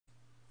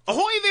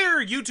Ahoy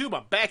there, YouTube!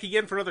 I'm back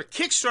again for another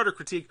Kickstarter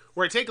critique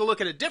where I take a look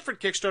at a different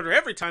Kickstarter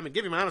every time and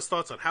give you my honest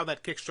thoughts on how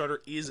that Kickstarter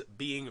is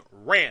being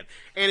ran.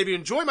 And if you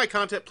enjoy my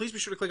content, please be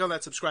sure to click on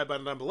that subscribe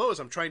button down below as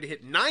I'm trying to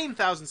hit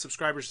 9,000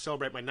 subscribers to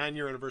celebrate my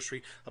 9-year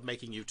anniversary of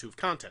making YouTube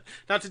content.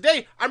 Now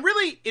today, I'm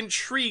really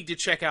intrigued to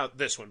check out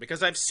this one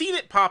because I've seen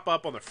it pop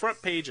up on the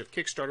front page of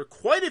Kickstarter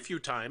quite a few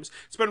times.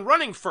 It's been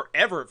running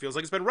forever, it feels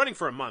like. It's been running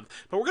for a month.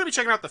 But we're going to be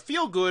checking out the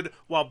Feel Good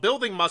While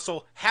Building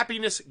Muscle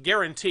Happiness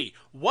Guarantee.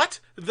 What?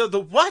 The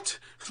what?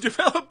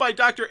 Developed by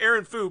Dr.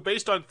 Aaron Fu,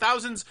 based on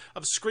thousands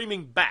of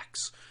screaming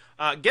backs.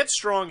 Get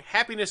strong,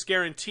 happiness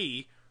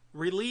guarantee,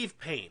 relieve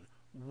pain.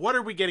 What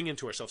are we getting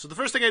into ourselves? So the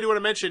first thing I do want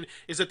to mention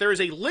is that there is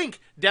a link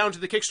down to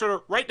the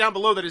Kickstarter right down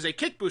below that is a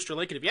Kickbooster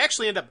link, and if you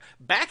actually end up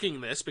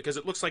backing this, because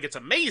it looks like it's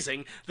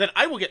amazing, then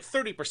I will get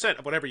 30%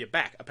 of whatever you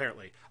back,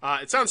 apparently.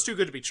 It sounds too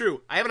good to be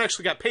true. I haven't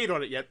actually got paid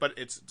on it yet, but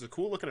it's a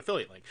cool-looking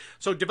affiliate link.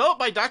 So, developed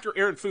by Dr.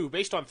 Aaron Fu,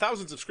 based on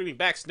thousands of screaming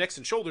backs, necks,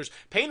 and shoulders,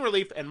 pain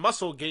relief and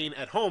muscle gain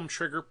at home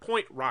trigger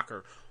point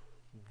rocker.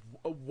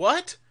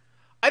 What?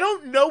 I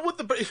don't know what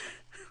the...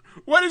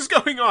 What is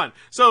going on?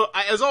 So,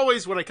 as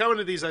always, when I come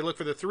into these, I look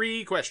for the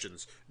three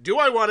questions. Do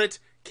I want it?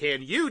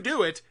 Can you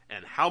do it?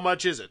 And how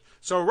much is it?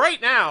 So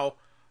right now,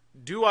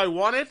 do I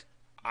want it?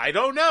 I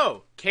don't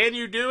know. Can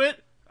you do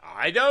it?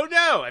 I don't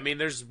know. I mean,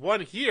 there's one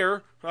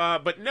here,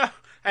 but no.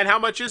 And how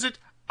much is it?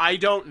 I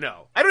don't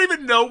know. I don't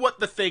even know what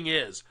the thing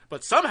is.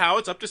 But somehow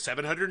it's up to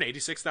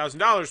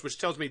 $786,000, which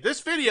tells me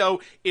this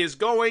video is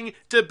going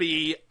to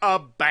be a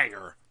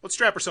banger. Let's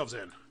strap ourselves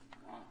in.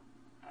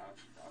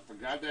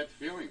 I got that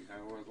feeling. I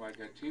was like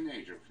a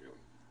teenager feeling.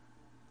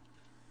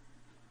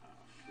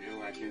 I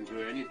feel I can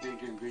do anything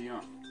and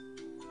beyond.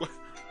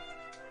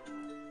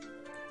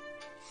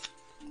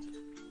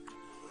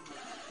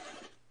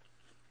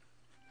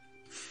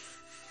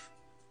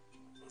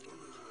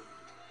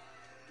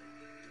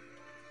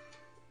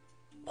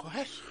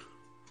 What?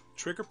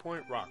 Trigger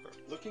point rocker.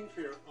 Looking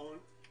for your own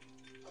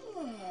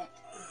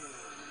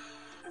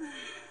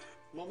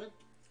moment?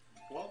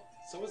 Well,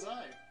 so was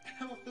I.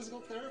 I'm a physical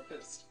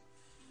therapist.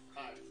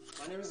 Hi,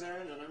 my name is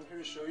Aaron, and I'm here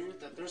to show you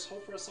that there's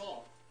hope for us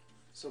all.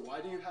 So why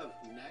do you have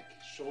neck,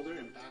 shoulder,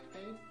 and back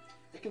pain?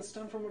 It can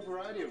stem from a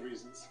variety of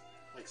reasons,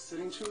 like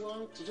sitting too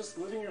long to just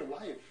living your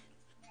life.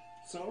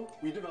 So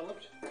we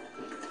developed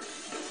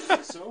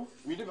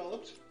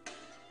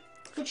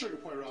the Trigger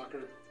Point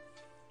Rocker.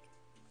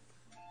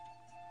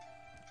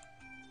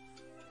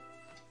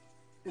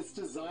 It's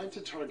designed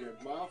to target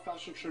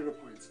myofascial trigger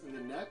points in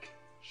the neck,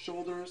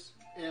 shoulders,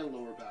 and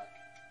lower back.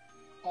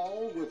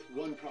 All with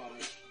one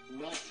product,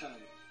 not 10.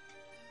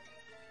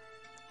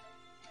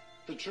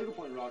 The Trigger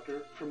Point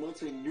Rocker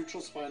promotes a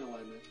neutral spine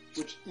alignment,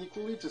 which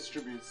equally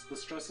distributes the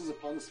stresses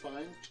upon the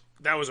spine.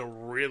 That was a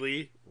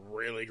really,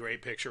 really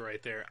great picture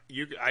right there.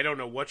 I don't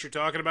know what you're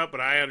talking about, but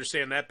I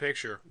understand that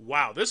picture.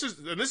 Wow, this has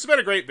been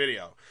a great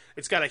video.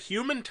 It's got a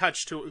human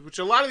touch to it, which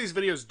a lot of these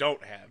videos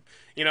don't have.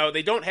 You know,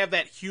 they don't have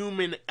that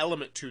human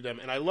element to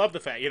them, and I love the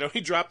fact, he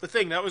dropped the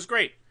thing. That was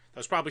great. That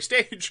was probably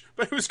staged,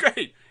 but it was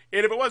great.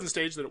 And if it wasn't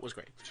staged, then it was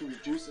great. To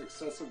reduce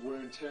excessive wear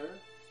and tear,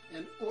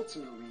 and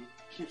ultimately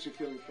keeps you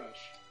feeling fresh.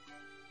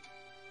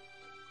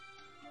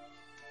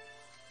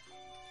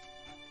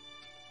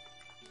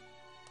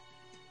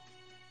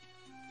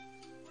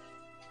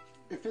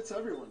 It fits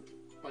everyone.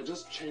 By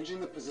just changing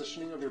the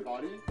positioning of your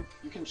body,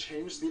 you can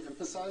change the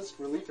emphasized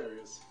relief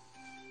areas.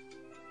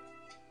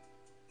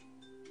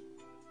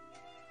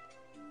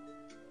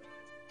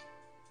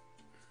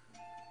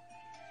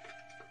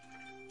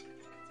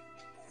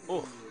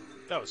 Oh,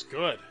 that was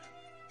good.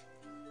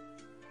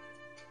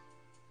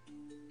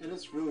 And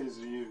it's really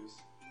easy to use,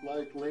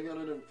 like laying on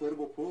an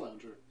inflatable pool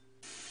lounger.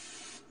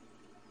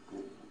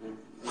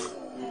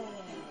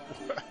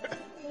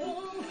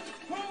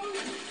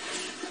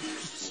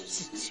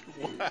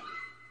 What?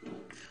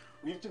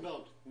 We've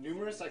developed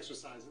numerous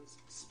exercises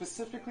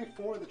specifically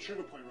for the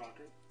Trigger Point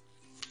Rocker.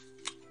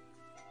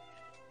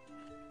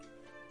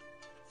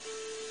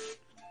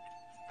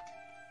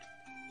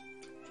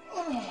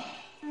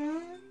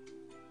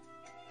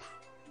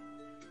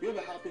 We have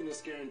a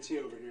happiness guarantee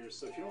over here,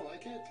 so if you don't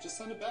like it, just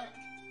send it back.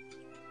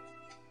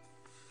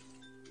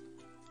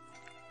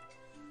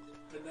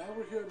 And now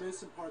we're here at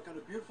Mason Park on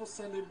a beautiful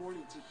Sunday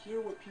morning to hear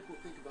what people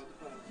think about the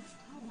product.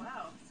 Oh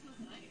wow, this smells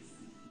nice.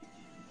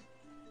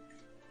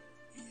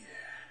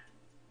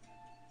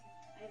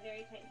 I have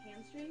very tight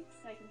hamstrings,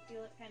 so I can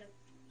feel it kind of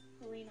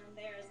pulling on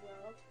there as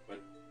well.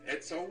 But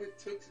that's all it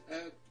took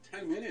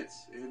 10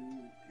 minutes,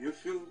 and you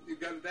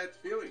got that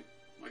feeling.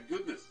 My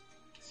goodness,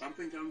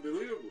 something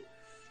unbelievable.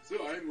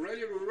 So I'm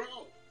ready to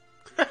roll.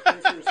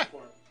 Thanks for your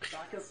support.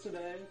 Back us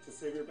today to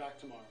save your back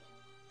tomorrow.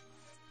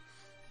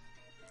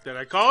 Did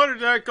I call it or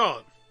did I call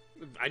it?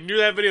 I knew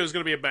that video was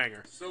going to be a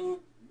banger.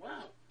 So,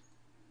 wow.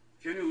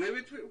 Can you leave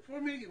it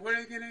for me?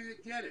 Where can I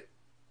get it?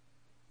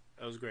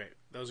 That was great.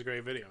 That was a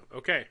great video.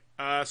 Okay,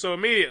 so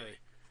immediately,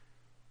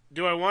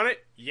 do I want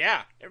it?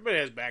 Yeah. Everybody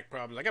has back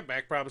problems. I got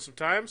back problems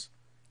sometimes.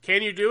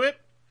 Can you do it?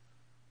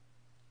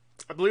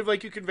 I believe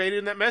like you conveyed it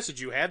in that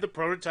message. You had the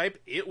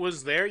prototype. It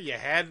was there. You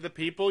had the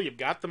people. You've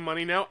got the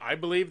money now. I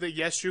believe that,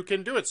 yes, you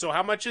can do it. So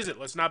how much is it?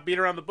 Let's not beat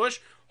around the bush.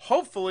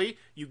 Hopefully,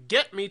 you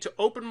get me to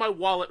open my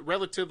wallet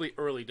relatively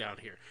early down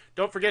here.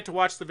 Don't forget to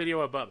watch the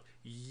video above.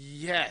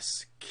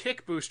 Yes,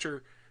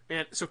 Kickbooster.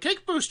 Man, so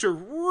Kickbooster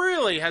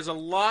really has a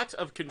lot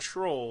of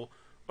control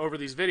over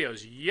these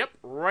videos. Yep,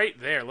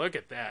 right there. Look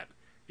at that.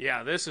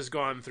 Yeah, this has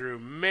gone through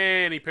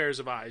many pairs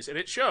of eyes, and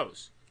it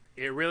shows.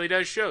 It really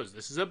does shows.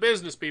 This is a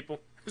business,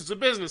 people. This is a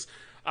business.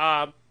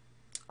 I'm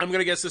going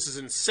to guess this is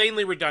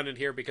insanely redundant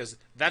here because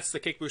that's the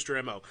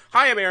Kickbooster MO.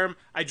 Hi, I'm Aram.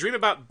 I dream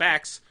about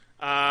backs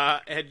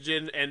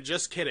and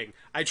just kidding.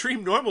 I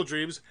dream normal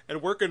dreams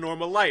and work a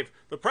normal life.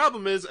 The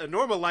problem is a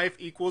normal life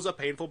equals a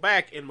painful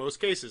back in most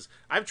cases.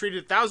 I've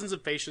treated thousands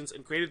of patients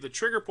and created the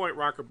trigger point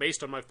rocker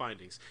based on my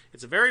findings.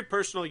 It's a very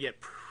personal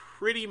yet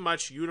pretty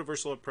much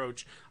universal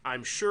approach.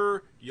 I'm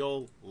sure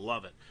you'll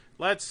love it.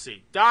 Let's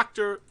see.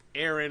 Dr.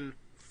 Aaron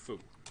Fu.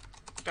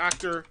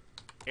 Dr.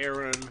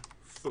 Aaron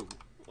Fu.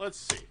 Let's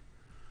see.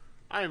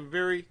 I am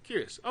very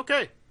curious.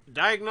 Okay.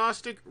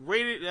 Diagnostic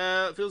rated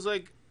feels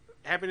like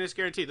happiness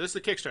guaranteed. This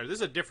is the Kickstarter. This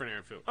is a different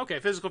Aaron Fu. Okay.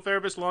 Physical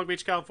therapist, Long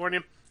Beach,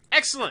 California.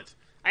 Excellent.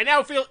 I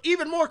now feel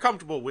even more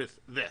comfortable with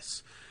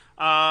this.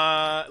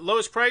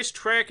 Lowest price,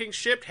 tracking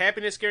shipped,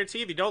 happiness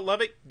guarantee. If you don't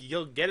love it,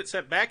 you'll get it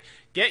sent back.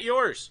 Get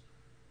yours.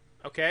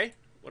 Okay.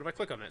 What if I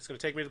click on that? It's going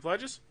to take me to the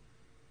pledges.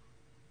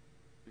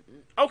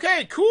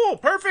 Okay, cool,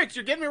 perfect.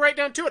 You're getting me right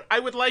down to it. I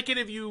would like it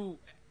if you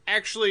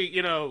actually,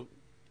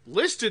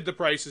 listed the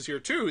prices here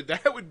too.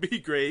 That would be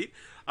great.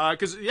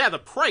 Because, yeah, the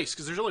price,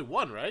 because there's only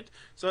one, right?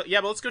 So,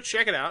 yeah, but let's go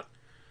check it out.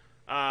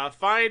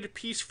 Find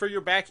Piece for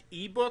Your Back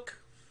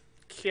ebook.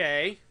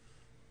 Okay.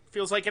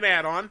 Feels like an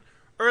add-on.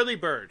 Early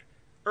Bird.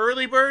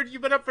 Early Bird,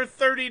 you've been up for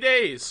 30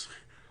 days.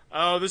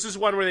 Oh, this is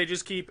one where they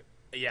just keep...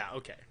 Yeah,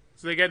 okay.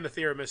 So they're getting the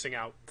theory of missing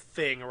out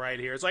thing right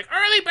here. It's like,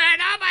 early bird,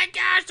 oh my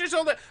gosh, there's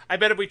all that. I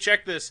bet if we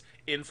check this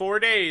in 4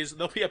 days,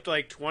 they'll be up to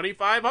like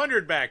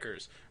 2,500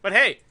 backers. But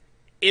hey,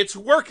 it's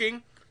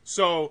working,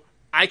 so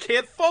I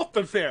can't fault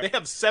them there. They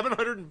have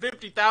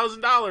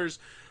 $750,000.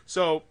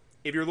 So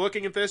if you're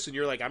looking at this and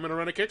you're like, I'm going to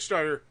run a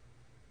Kickstarter,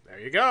 there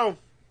you go.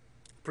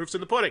 Proof's in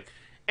the pudding.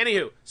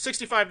 Anywho,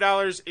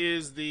 $65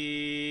 is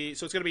the...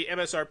 So it's going to be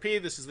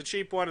MSRP. This is the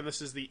cheap one, and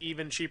this is the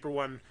even cheaper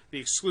one, the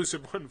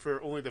exclusive one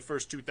for only the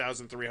first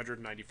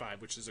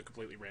 2,395, which is a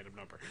completely random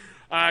number.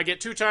 Get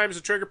 2 times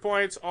the trigger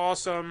points.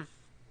 Awesome.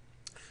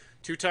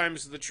 2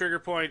 times the trigger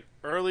point.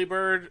 Early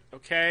bird.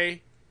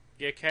 Okay.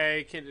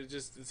 Okay.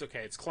 It's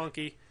okay. It's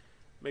clunky.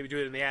 Maybe do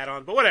it in the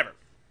add-on, but whatever.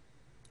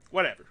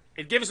 Whatever.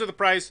 It gives her the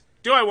price.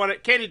 Do I want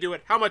it? Can you do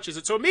it? How much is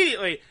it? So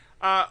immediately...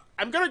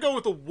 I'm going to go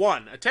with a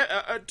 1.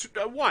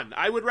 A 1.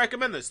 I would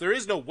recommend this. There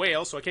is no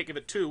whale, so I can't give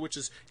it 2, which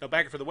is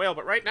backer for the whale.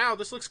 But right now,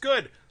 this looks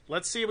good.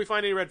 Let's see if we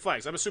find any red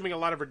flags. I'm assuming a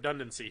lot of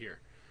redundancy here.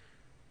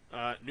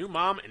 New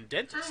mom and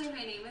dentist. Hi,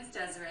 my name is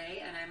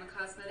Desiree, and I'm a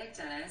cosmetic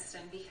dentist.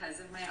 And because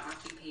of my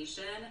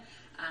occupation,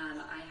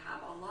 I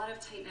have a lot of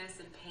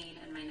tightness and pain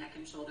in my neck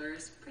and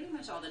shoulders pretty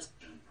much all the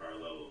time. Power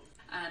level,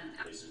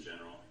 place in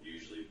general,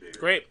 usually bigger.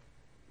 Great.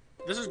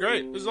 This is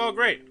great. This is all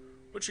great.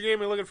 What's your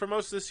game are looking for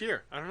most this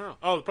year? I don't know.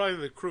 Oh, probably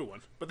the crew one.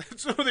 But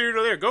that's neither here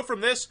nor there. Go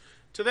from this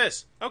to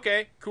this.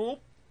 Okay, cool.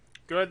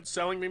 Good.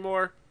 Selling me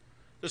more.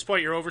 At this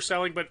point, you're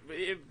overselling, but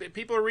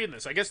people are reading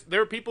this. I guess there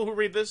are people who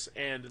read this,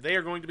 and they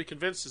are going to be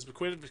convinced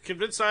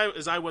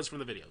as I was from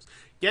the videos.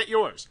 Get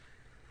yours.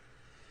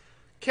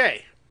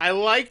 Okay. I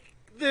like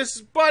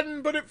this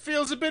button, but it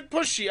feels a bit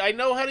pushy. I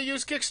know how to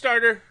use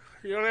Kickstarter.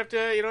 You don't have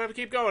to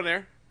keep going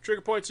there.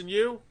 Trigger points in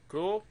you.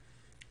 Cool.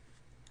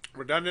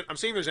 Redundant. I'm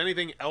seeing if there's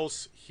anything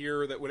else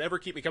here that would ever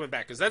keep me coming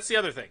back, because that's the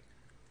other thing.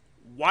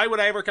 Why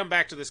would I ever come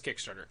back to this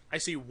Kickstarter? I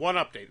see one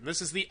update, and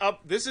this is the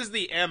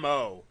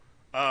MO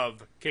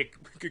of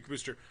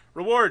Kickbooster.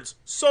 Rewards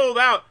sold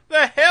out.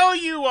 The hell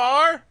you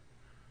are?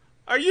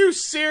 Are you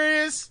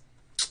serious?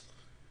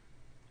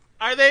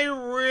 Are they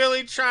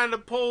really trying to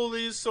pull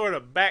these sort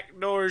of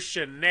backdoor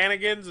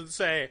shenanigans and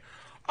say,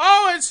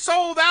 oh, it's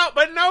sold out,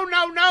 but no,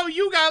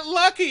 you got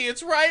lucky.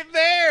 It's right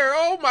there.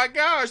 Oh, my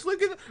gosh.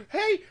 Look at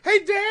Hey,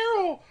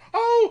 Daryl.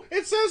 Oh,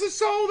 it says it's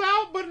sold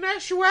out, but in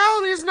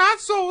actuality, it's not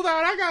sold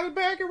out. I got to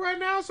back it right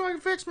now so I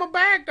can fix my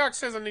back. Doc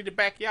says I need to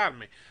back you out of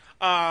me.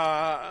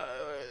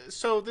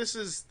 So this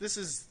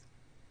is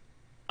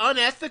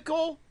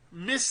unethical,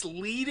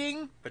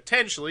 misleading,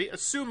 potentially,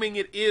 assuming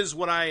it is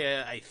what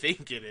I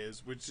think it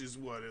is, which is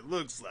what it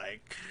looks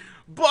like.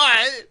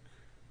 But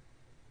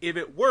if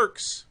it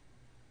works...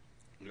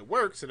 It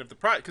works, and if the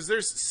price, because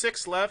there's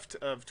 6 left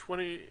of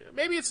 20,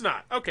 maybe it's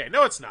not. Okay,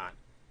 no, it's not.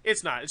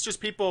 It's not. It's just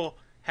people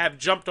have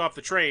jumped off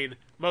the train,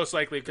 most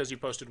likely because you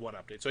posted one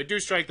update. So I do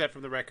strike that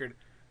from the record.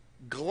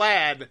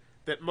 Glad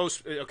that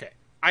most, okay.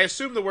 I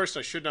assume the worst.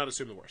 I should not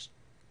assume the worst.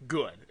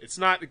 Good. It's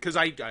not because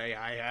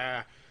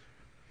I've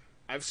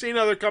seen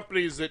other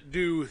companies that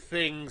do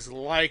things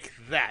like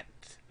that.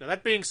 Now,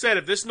 that being said,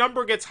 if this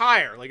number gets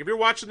higher, like if you're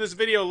watching this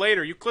video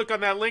later, you click on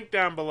that link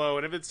down below,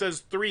 and if it says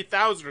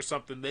 3,000 or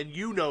something, then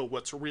you know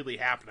what's really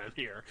happening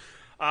here.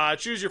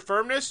 Choose your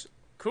firmness.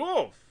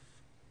 Cool.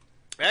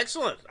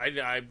 Excellent.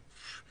 I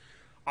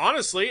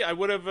honestly, I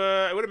would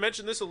have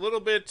mentioned this a little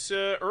bit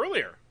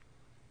earlier.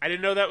 I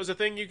didn't know that was a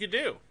thing you could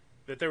do.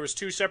 That there was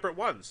 2 separate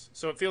ones.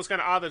 So it feels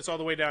kind of odd that it's all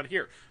the way down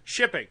here.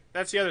 Shipping.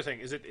 That's the other thing.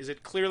 Is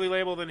it clearly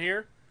labeled in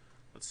here?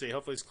 Let's see.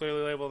 Hopefully it's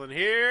clearly labeled in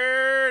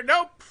here.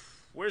 Nope.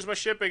 Where's my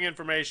shipping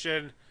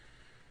information?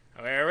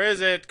 Where is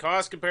it?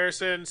 Cost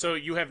comparison. So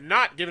you have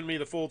not given me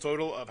the full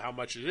total of how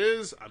much it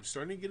is. I'm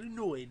starting to get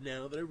annoyed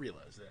now that I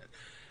realize that.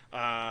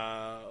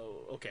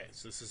 Okay.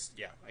 So this is,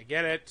 yeah, I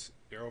get it.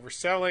 You're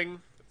overselling.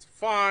 That's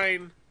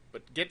fine.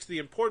 But get to the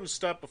important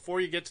stuff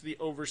before you get to the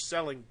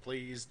overselling,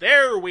 please.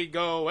 There we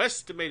go.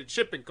 Estimated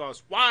shipping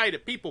costs. Why do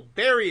people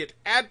bury it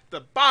at the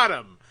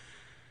bottom?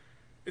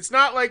 It's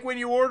not like when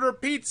you order a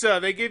pizza.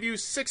 They give you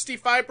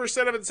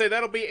 65% of it and say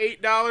that'll be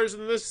 $8,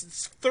 and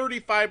this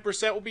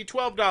 35% will be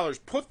 $12.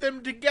 Put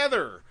them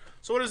together.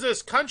 So what is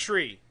this?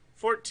 Country.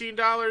 $14.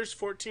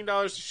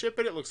 $14 to ship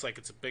it. It looks like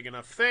it's a big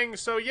enough thing.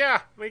 So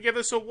yeah, let me give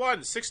this a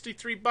 1.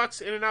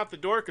 $63 in and out the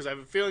door, because I have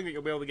a feeling that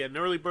you'll be able to get an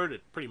early bird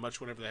at pretty much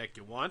whenever the heck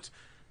you want.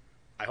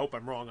 I hope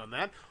I'm wrong on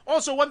that.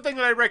 Also, one thing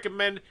that I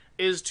recommend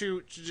is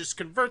to just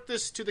convert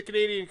this to the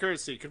Canadian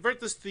currency, convert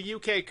this to the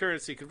UK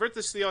currency, convert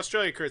this to the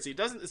Australian currency.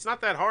 It's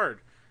not that hard.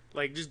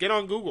 Like, just get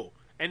on Google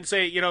and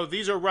say, you know,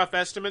 these are rough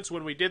estimates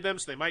when we did them,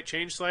 so they might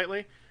change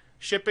slightly.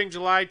 Shipping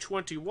July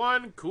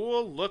 21,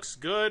 cool, looks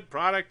good.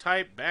 Product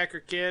type, backer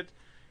kit,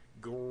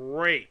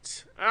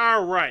 great.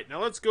 All right,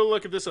 now let's go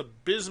look at this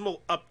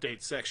abysmal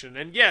update section.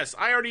 And yes,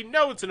 I already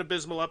know it's an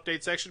abysmal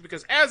update section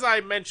because, as I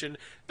mentioned,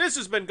 this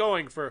has been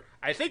going for,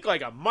 I think,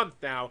 like a month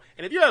now.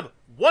 And if you have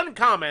one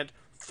comment,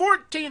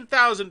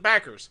 14,000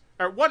 backers,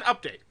 or one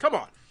update, come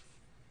on.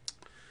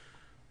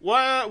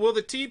 Will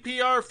the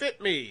TPR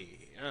fit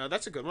me?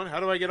 That's a good one. How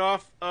do I get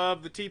off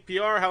of the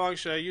TPR? How long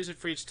should I use it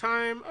for each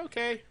time?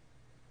 Okay.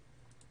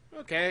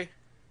 Okay.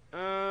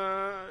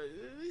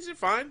 These are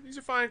fine. These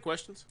are fine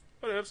questions.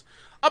 Whatevs.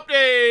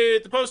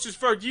 Update! The post is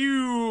for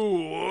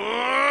you!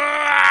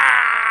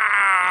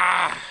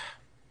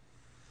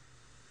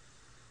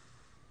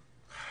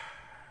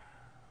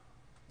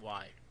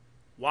 Why?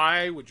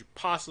 Why would you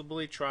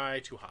possibly try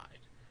to hide?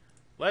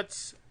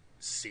 Let's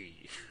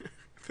see.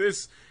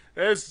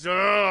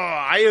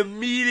 I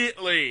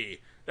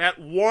immediately... That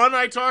one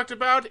I talked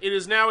about, it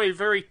is now a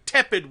very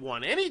tepid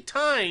one.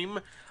 Anytime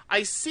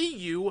I see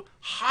you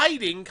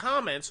hiding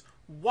comments,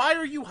 why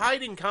are you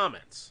hiding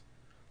comments?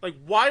 Like,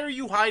 why are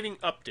you hiding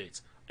updates?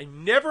 I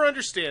never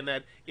understand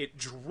that. It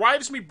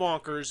drives me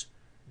bonkers.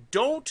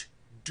 Don't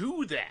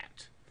do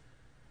that.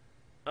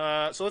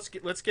 So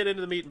let's get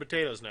into the meat and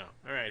potatoes now.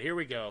 All right, here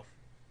we go.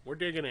 We're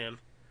digging in.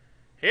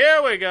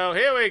 Here we go.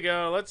 Here we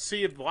go. Let's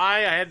see why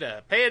I had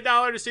to pay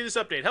 $1 to see this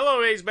update.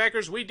 Hello, A's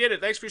backers. We did it.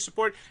 Thanks for your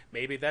support.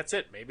 Maybe that's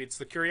it. Maybe it's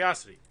the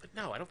curiosity. But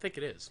no, I don't think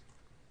it is.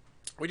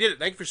 We did it.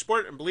 Thank you for your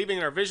support and believing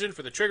in our vision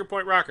for the Trigger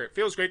Point Rocker. It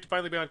feels great to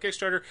finally be on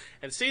Kickstarter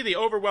and see the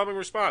overwhelming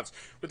response.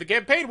 With the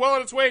campaign well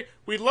on its way,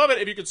 we'd love it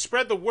if you could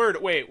spread the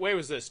word. Wait,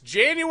 was this?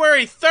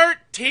 January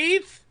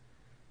 13th?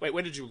 Wait,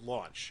 when did you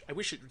launch? I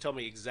wish you would tell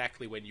me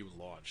exactly when you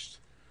launched.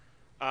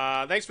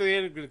 Thanks for the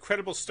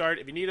incredible start.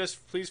 If you need us,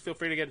 please feel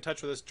free to get in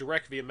touch with us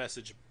direct via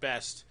message.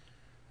 Best.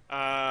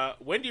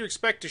 When do you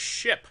expect to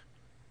ship?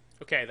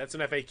 Okay, that's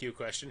an FAQ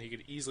question. He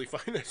could easily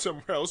find that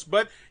somewhere else.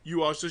 But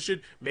you also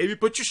should maybe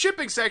put your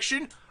shipping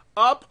section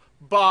up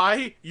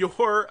by your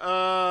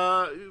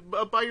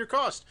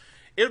cost.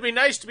 It would be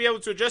nice to be able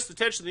to adjust the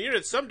tension of the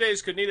unit. Some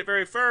days could need it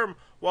very firm,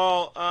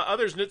 while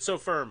others knit so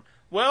firm.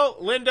 Well,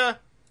 Linda,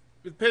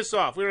 piss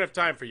off. We don't have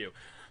time for you.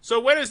 So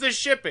when is this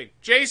shipping?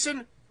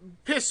 Jason,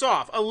 piss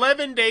off.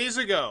 11 days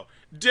ago.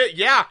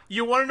 Yeah,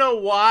 you want to know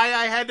why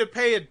I had to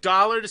pay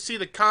 $1 to see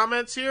the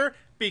comments here?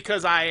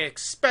 Because I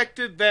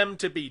expected them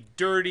to be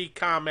dirty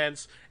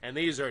comments, and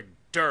these are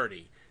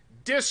dirty,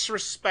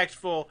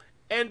 disrespectful,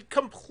 and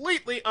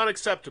completely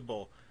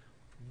unacceptable.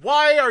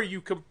 Why are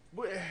you...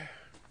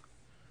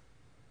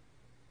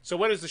 So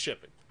when is the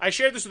shipping? I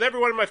shared this with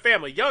everyone in my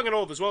family, young and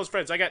old, as well as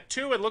friends. I got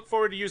 2 and look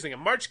forward to using them.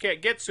 March can't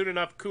get soon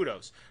enough.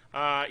 Kudos.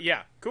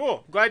 Yeah,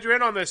 cool. Glad you're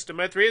in on this,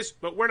 Demetrius,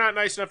 but we're not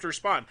nice enough to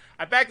respond.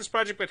 I backed this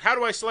project, but how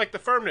do I select the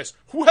firmness?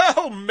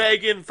 Well,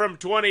 Megan from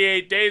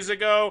 28 days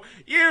ago,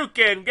 you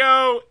can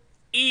go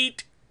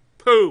eat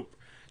poop.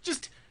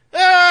 Just,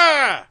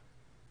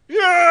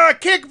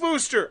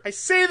 Kickbooster. I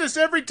say this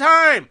every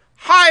time.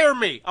 Hire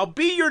me. I'll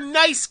be your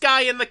nice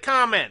guy in the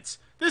comments.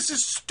 This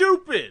is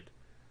stupid.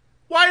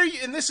 Why are you...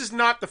 And this is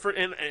not the first...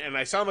 And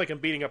I sound like I'm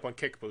beating up on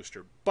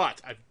Kickbooster,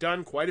 but I've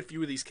done quite a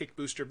few of these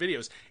Kickbooster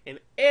videos, and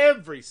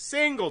every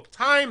single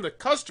time the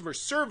customer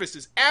service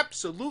is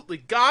absolutely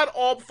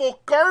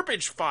god-awful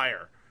garbage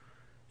fire.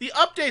 The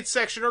update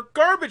section are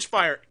garbage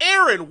fire.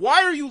 Aaron,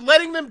 why are you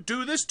letting them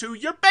do this to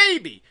your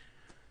baby?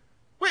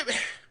 Wait,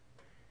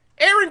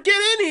 Aaron,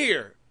 get in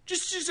here.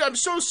 I'm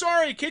so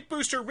sorry.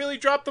 Kickbooster really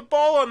dropped the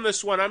ball on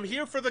this one. I'm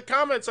here for the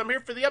comments. I'm here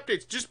for the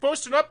updates. Just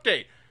post an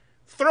update.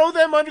 Throw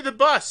them under the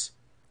bus.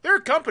 They're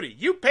a company.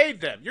 You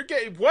paid them. You're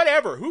getting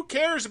whatever. Who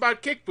cares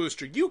about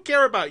Kickbooster? You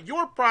care about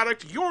your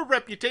product, your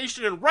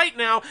reputation, and right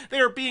now they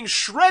are being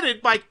shredded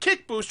by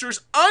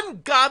Kickbooster's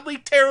ungodly,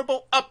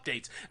 terrible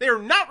updates. They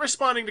are not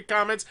responding to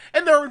comments,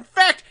 and they're, in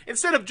fact,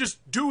 instead of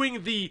just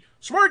doing the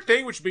smart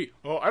thing, which would be,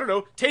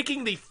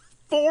 taking the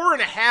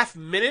 4.5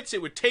 minutes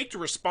it would take to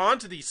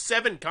respond to these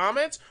 7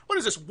 comments. What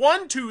is this?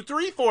 1, 2,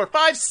 3, 4,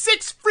 5,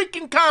 6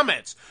 freaking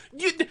comments.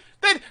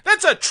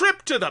 That's a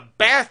trip to the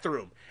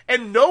bathroom.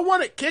 And no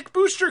one at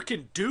Kickbooster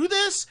can do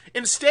this?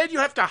 Instead, you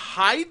have to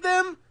hide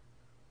them?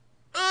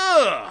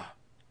 Ugh.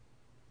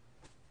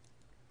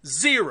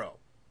 Zero.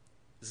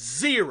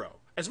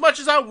 As much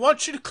as I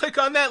want you to click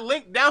on that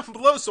link down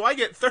below so I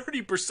get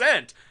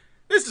 30%,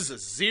 this is a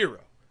 0.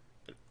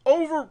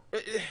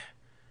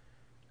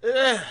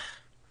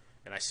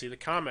 And I see the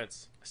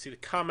comments.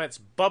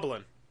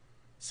 Bubbling.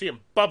 See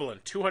them bubbling.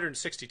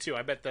 262.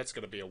 I bet that's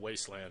going to be a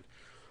wasteland.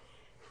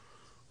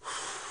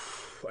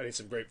 I need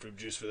some grapefruit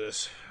juice for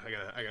this.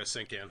 I gotta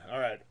sink in. All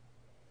right.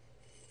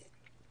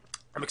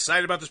 I'm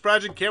excited about this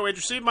project. Can't wait to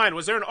receive mine.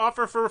 Was there an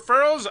offer for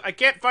referrals? I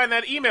can't find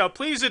that email.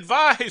 Please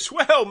advise.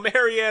 Well,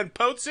 Marianne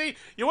Potesy,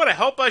 you want to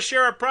help us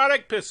share a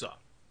product? Piss off.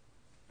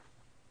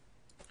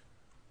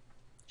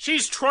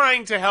 She's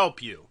trying to help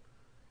you,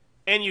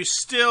 and you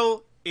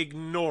still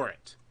ignore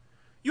it.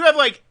 You have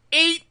like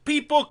 8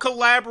 people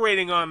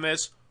collaborating on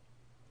this.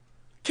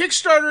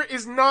 Kickstarter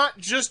is not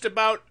just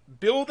about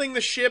building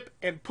the ship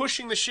and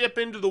pushing the ship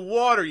into the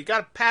water. You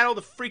gotta paddle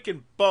the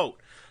freaking boat.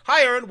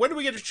 Hi, Aaron. When do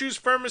we get to choose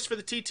firmness for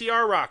the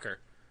TTR rocker?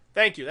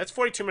 Thank you. That's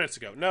 42 minutes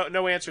ago.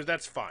 No answer.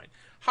 That's fine.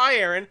 Hi,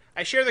 Aaron.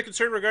 I share the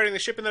concern regarding the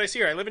shipping that I see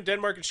here. I live in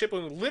Denmark and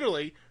shipping will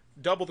literally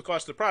double the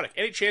cost of the product.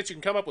 Any chance you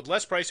can come up with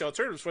less pricey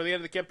alternatives for the end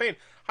of the campaign?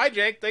 Hi,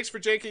 Jank. Thanks for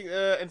janking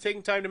and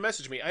taking time to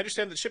message me. I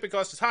understand that shipping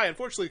cost is high.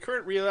 Unfortunately, the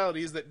current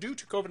reality is that due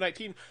to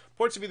COVID-19,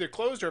 ports have either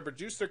closed or have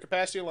reduced their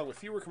capacity along with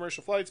fewer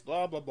commercial flights,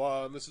 blah, blah,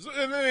 blah. And this is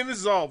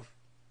all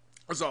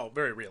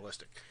very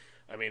realistic.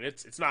 I mean,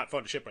 it's not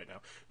fun to ship right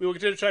now. We will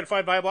continue to try to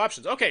find viable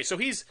options. Okay, so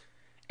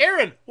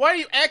Aaron, why are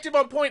you active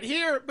on point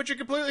here, but you're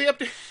completely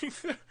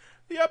updating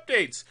the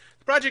updates?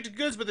 The project is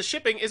good, but the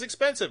shipping is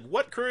expensive.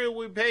 What courier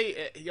will we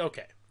pay?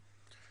 Okay.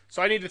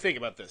 So I need to think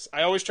about this.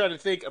 I always try to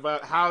think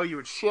about how you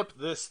would ship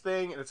this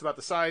thing, and it's about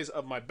the size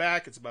of my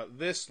back. It's about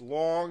this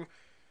long.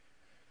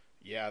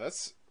 Yeah,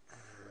 that's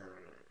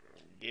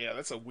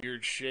a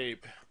weird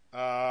shape.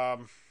 I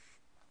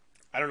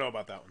don't know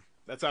about that one.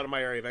 That's out of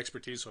my area of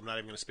expertise, so I'm not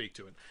even going to speak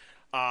to it.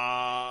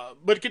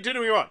 But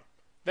continuing on,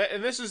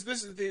 this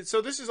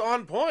is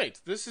on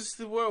point. This is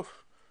the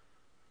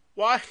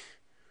why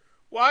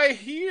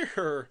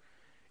here?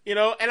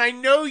 And I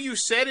know you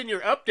said in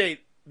your update.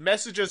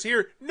 Message us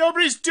here.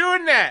 Nobody's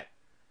doing that.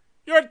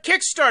 You're on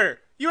Kickstarter.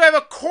 You have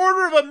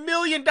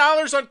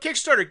 $250,000 on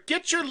Kickstarter.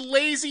 Get your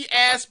lazy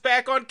ass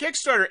back on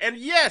Kickstarter. And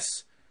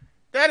yes,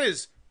 that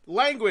is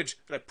language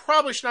that I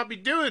probably should not be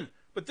doing,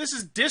 but this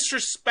is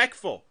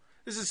disrespectful.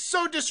 This is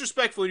so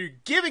disrespectful. You're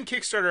giving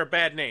Kickstarter a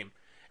bad name.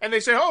 And they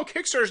say, oh,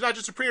 Kickstarter is not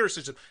just a pre-order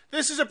system.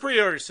 This is a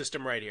pre-order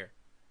system right here.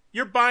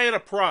 You're buying a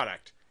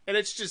product. And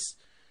it's just,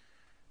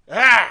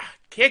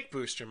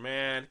 Kickbooster,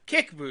 man.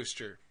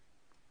 Kickbooster.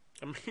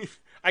 I mean,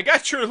 I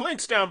got your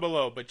links down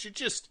below, but you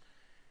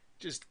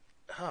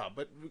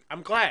but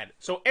I'm glad.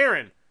 So,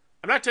 Aaron,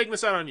 I'm not taking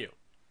this out on you.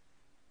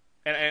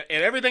 And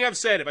everything I've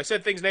said, if I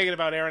said things negative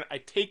about Aaron, I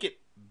take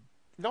it.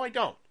 No, I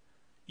don't.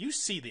 You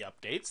see the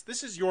updates.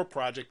 This is your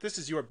project. This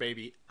is your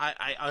baby.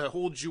 I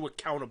hold you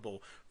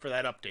accountable for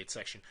that update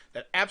section.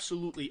 That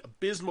absolutely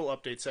abysmal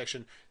update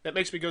section that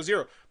makes me go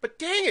 0. But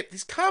dang it,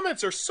 these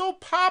comments are so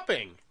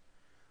popping.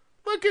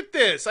 Look at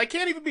this. I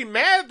can't even be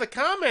mad at the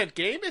comment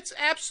game. It's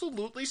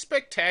absolutely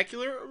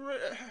spectacular.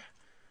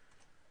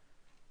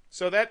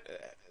 So that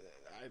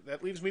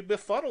leaves me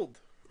befuddled.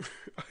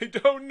 I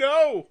don't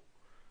know.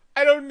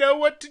 I don't know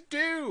what to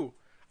do.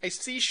 I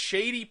see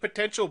shady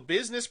potential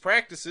business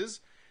practices,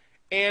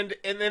 and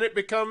then it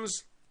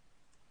becomes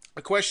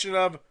a question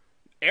of,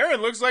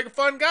 Aaron looks like a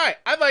fun guy.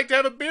 I'd like to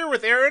have a beer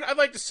with Aaron. I'd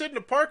like to sit in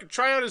a park and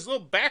try out his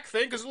little back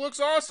thing because it looks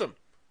awesome.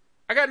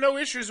 I got no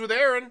issues with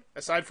Aaron,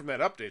 aside from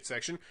that update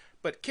section.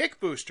 But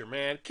Kickbooster,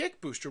 man.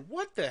 Kickbooster,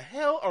 what the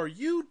hell are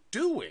you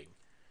doing?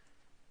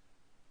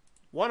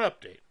 One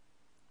update.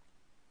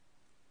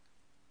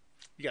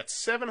 You got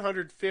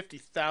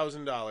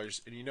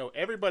 $750,000, and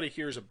everybody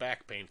here is a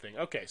back pain thing.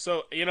 Okay,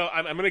 so,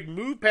 I'm going to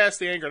move past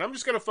the anger, and I'm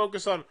just going to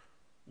focus on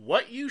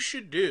what you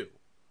should do,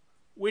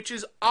 which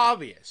is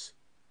obvious.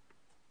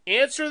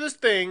 Answer the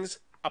things,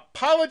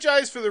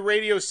 apologize for the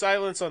radio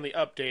silence on the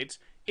updates.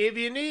 If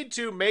you need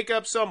to, make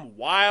up some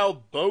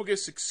wild,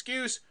 bogus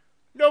excuse.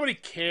 Nobody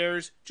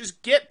cares.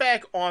 Just get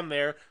back on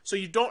there so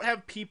you don't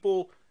have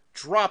people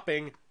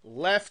dropping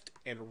left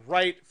and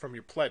right from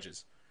your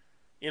pledges.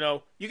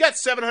 You got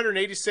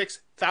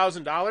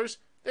 $786,000.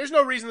 There's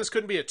no reason this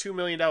couldn't be a $2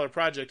 million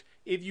project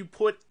if you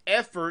put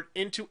effort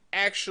into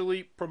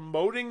actually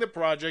promoting the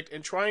project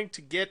and trying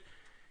to get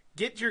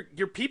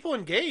your people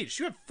engaged.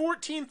 You have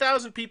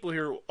 14,000 people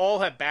here who all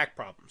have back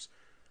problems.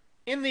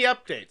 In the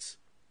updates,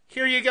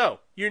 here you go.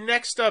 Your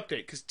next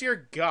update. Because,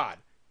 dear God,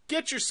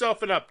 get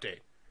yourself an update.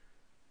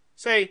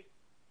 Say,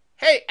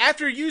 hey,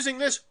 after using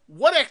this,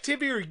 what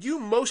activity are you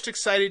most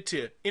excited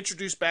to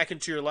introduce back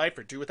into your life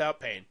or do without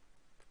pain?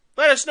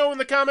 Let us know in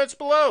the comments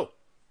below.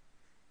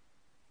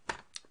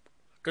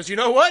 Because you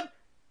know what?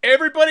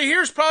 Everybody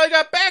here's probably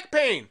got back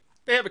pain.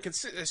 They have a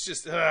it's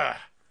just, yeah.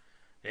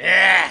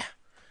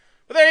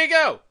 But there you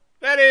go.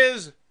 That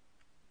is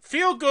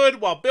feel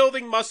good while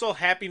building muscle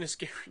happiness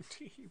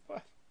guarantee.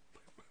 What?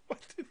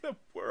 What in the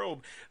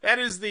world? That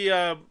is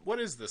the, what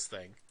is this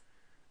thing?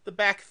 The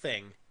back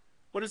thing.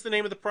 What is the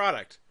name of the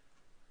product?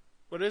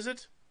 What is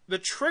it? The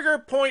Trigger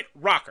Point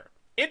Rocker.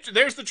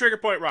 There's the Trigger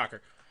Point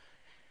Rocker.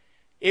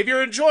 If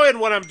you're enjoying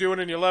what I'm doing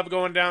and you love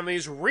going down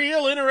these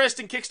real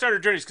interesting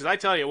Kickstarter journeys, because I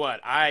tell you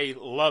what, I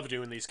love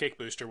doing these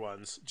Kickbooster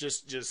ones.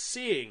 Just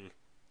seeing,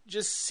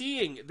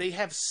 they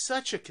have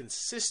such a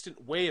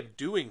consistent way of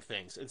doing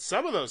things, and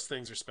some of those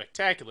things are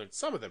spectacular, and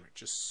some of them are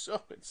just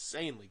so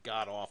insanely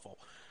god-awful.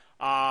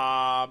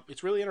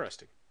 It's really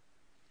interesting.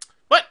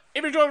 But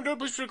if you're enjoying what I'm doing,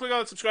 please click on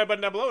that subscribe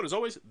button down below, and as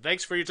always,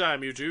 thanks for your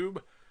time,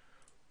 YouTube.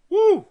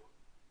 Woo!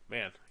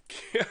 Man,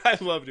 I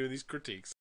love doing these critiques.